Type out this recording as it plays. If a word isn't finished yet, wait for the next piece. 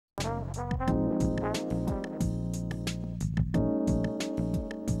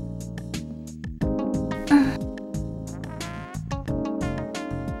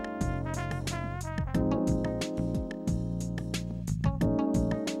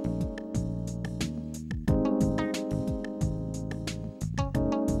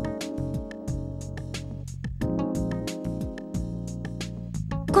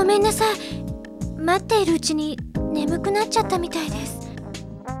ごめんなさい。待っているうちに眠くなっちゃったみたいです。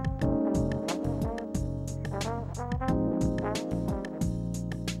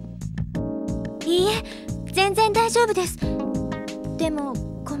いいえ、全然大丈夫です。でも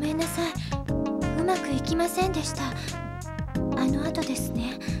ごめんなさい。うまくいきませんでした。あの後です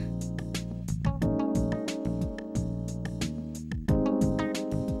ね。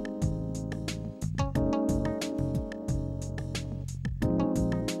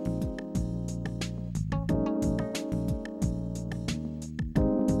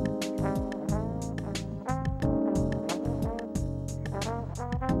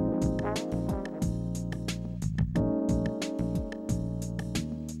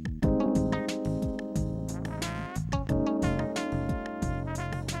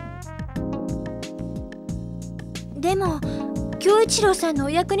でも恭一郎さんのお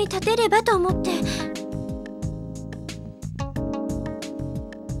役に立てればと思って。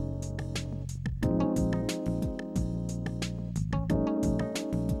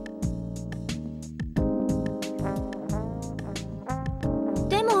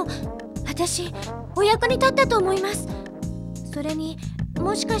でも私お役に立ったと思います。それに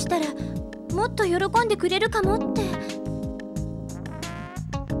もしかしたらもっと喜んでくれるかもって。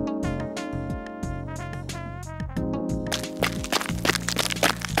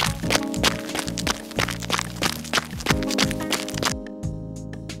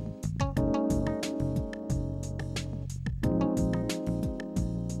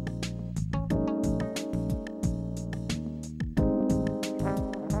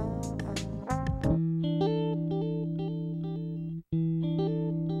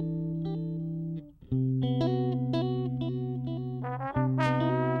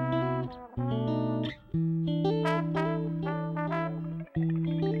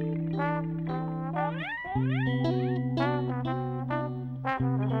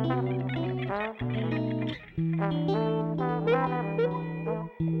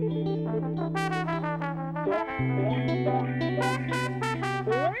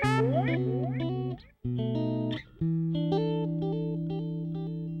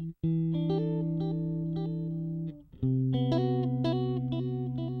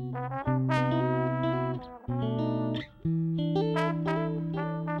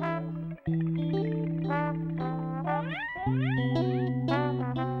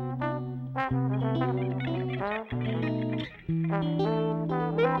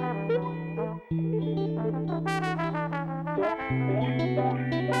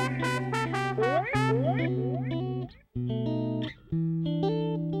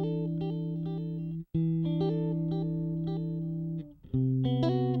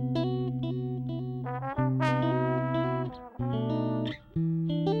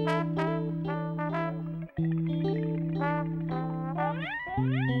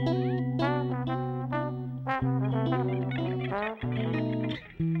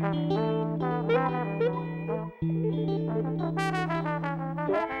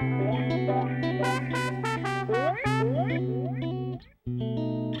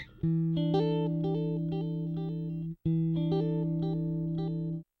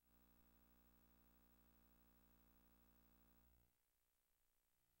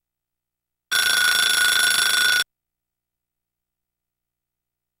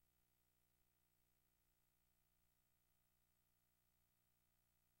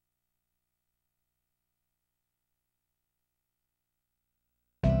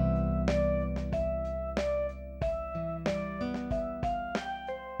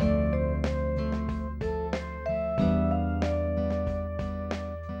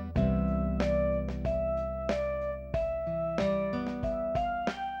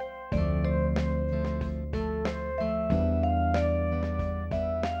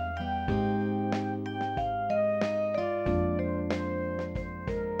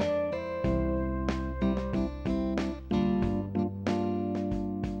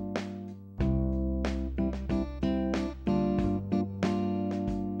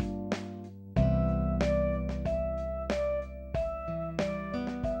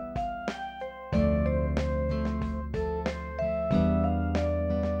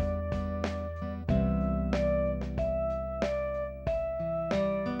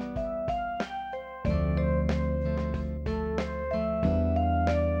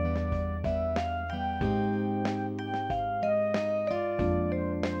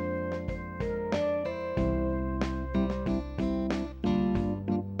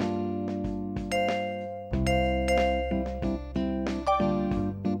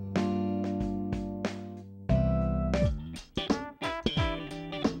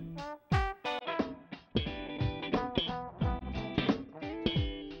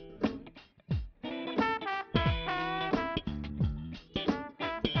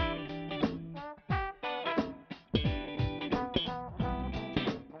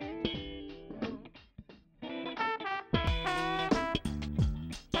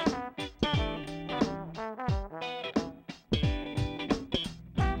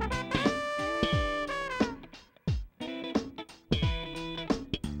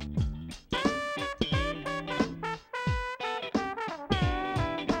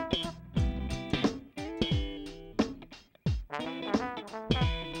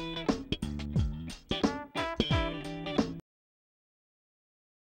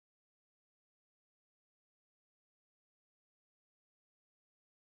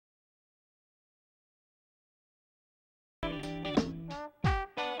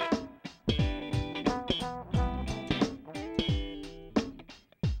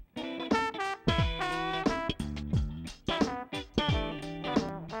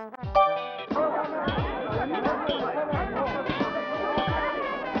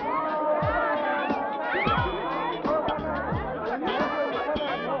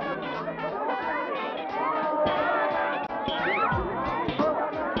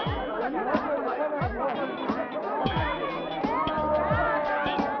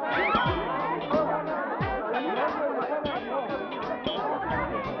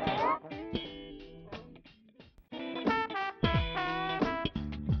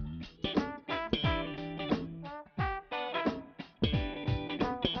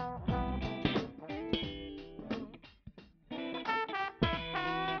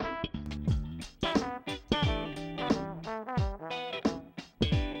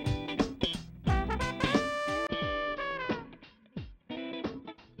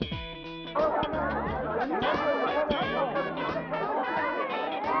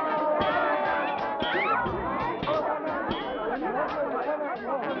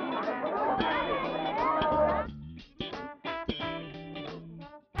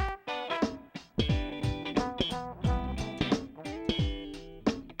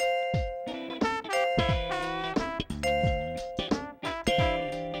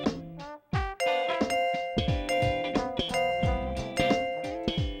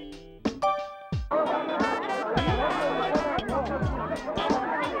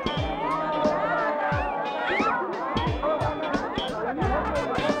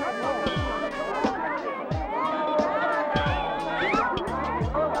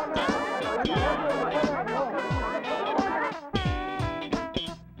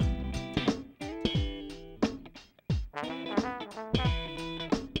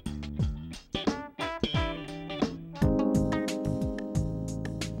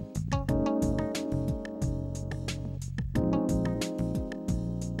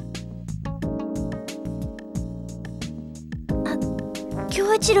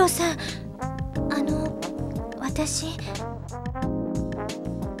恭一郎さん、私。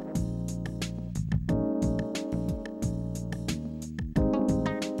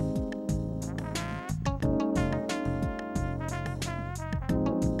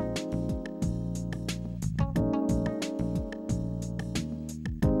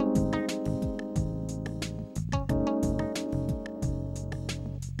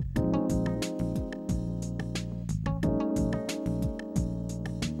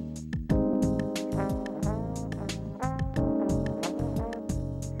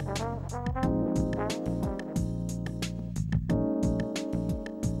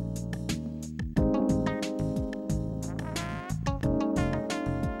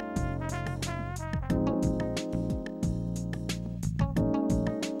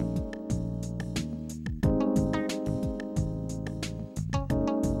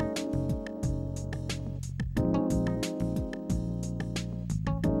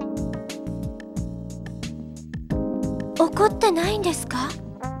怒ってないんですか？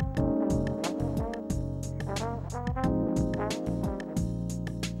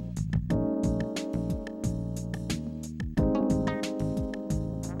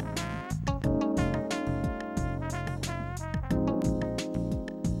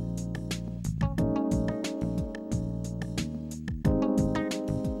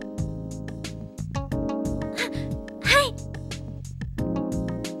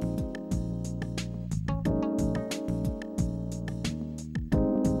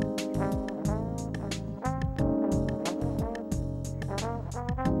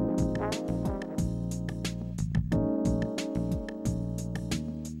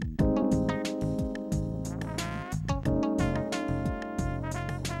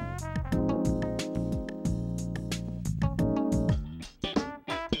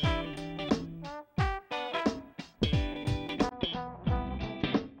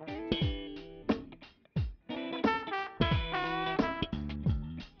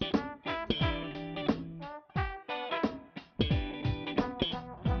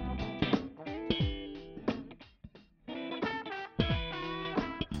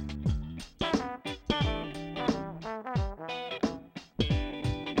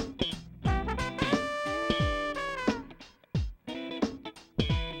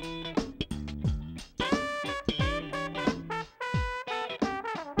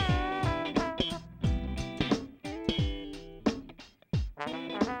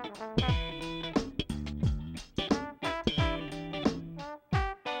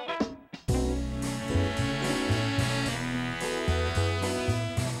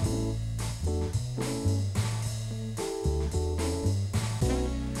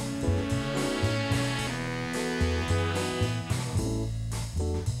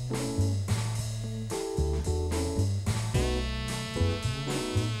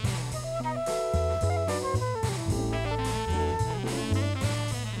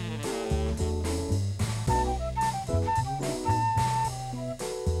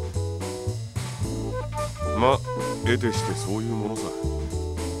ま、得てしてそういうものさ。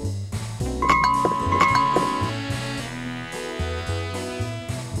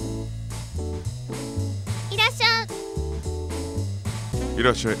いらっしゃい。い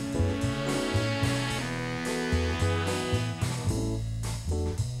らっしゃい。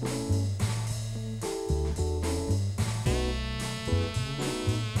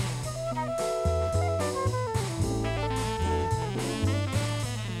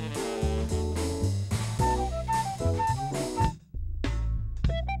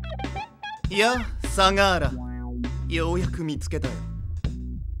いや、相楽、ようやく見つけたよ。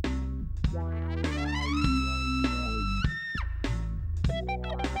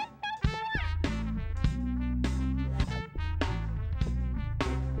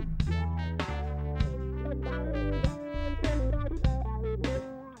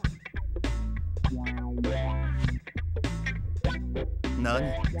何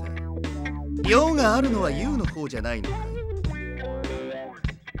って用があるのはユウの方じゃないのかい？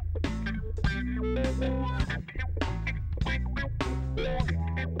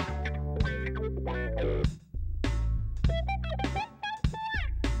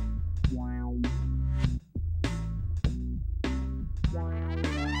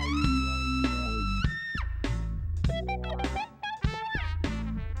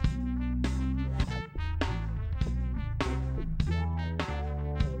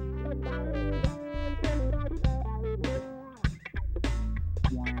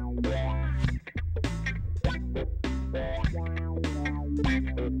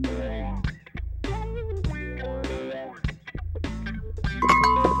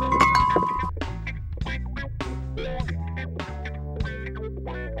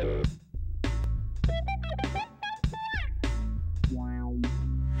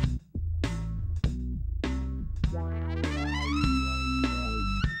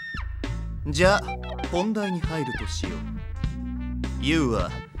じゃあ本題に入るとしよう。ユウは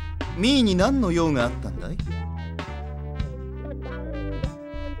ミーに何の用があったんだい？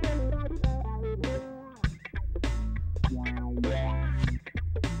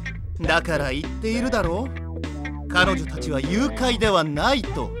だから言っているだろう、彼女たちは誘拐ではない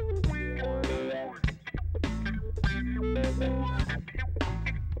と。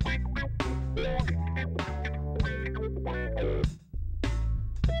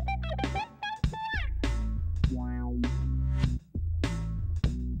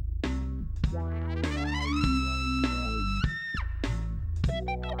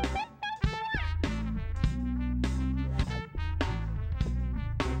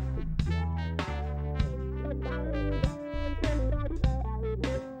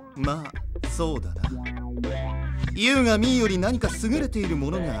まあそうだな。ユウがミーより何か優れているも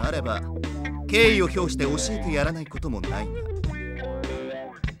のがあれば敬意を表して教えてやらないこともないが。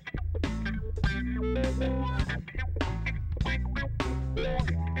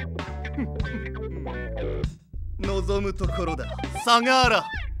望むところだ、相楽。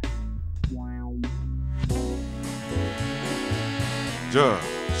じゃあ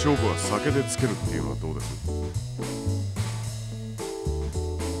勝負は酒でつけるっていうのはどうです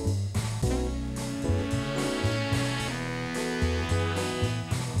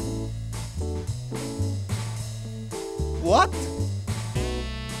？What?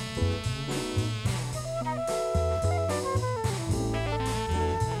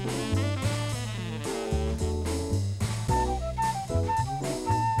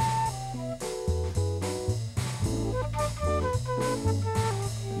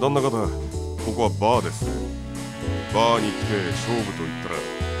 旦那方、ここはバーですね。バーに来て勝負と言ったら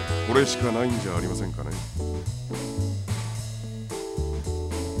これしかないんじゃありませんかね。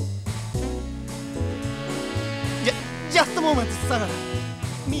ジャストモーメント相楽。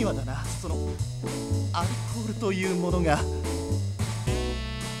ミーはだな、そのアルコールというものが。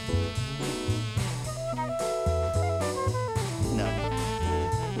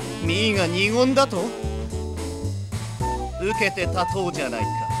何？ミーが二言だと？受けて立とうじゃないか。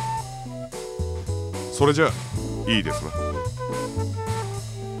それじゃあいいですな。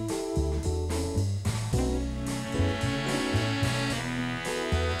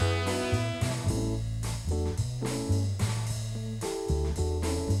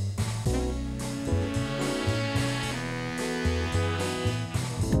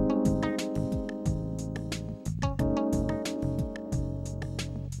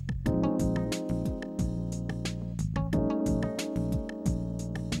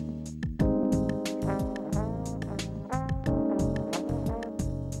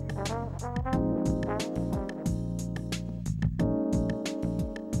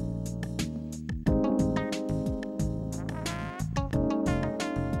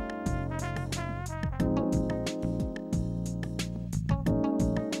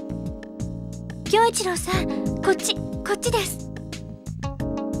恭一郎さん、こっちです。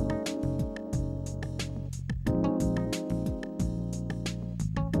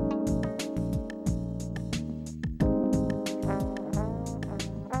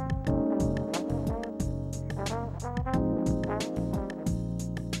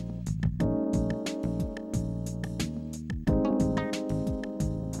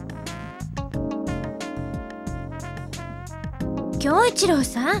恭一郎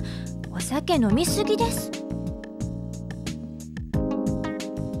さん、お酒飲みすぎです。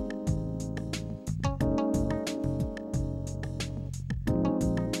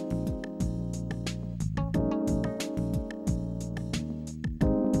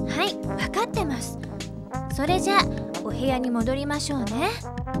ます。それじゃあお部屋に戻りましょうね。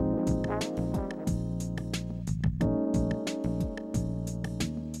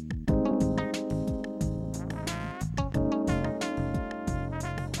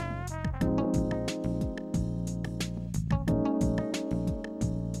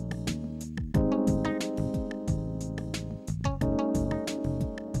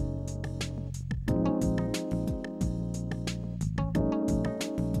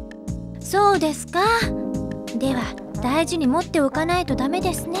そうですか。では大事に持っておかないとダメ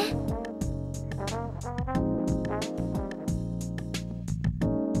ですね。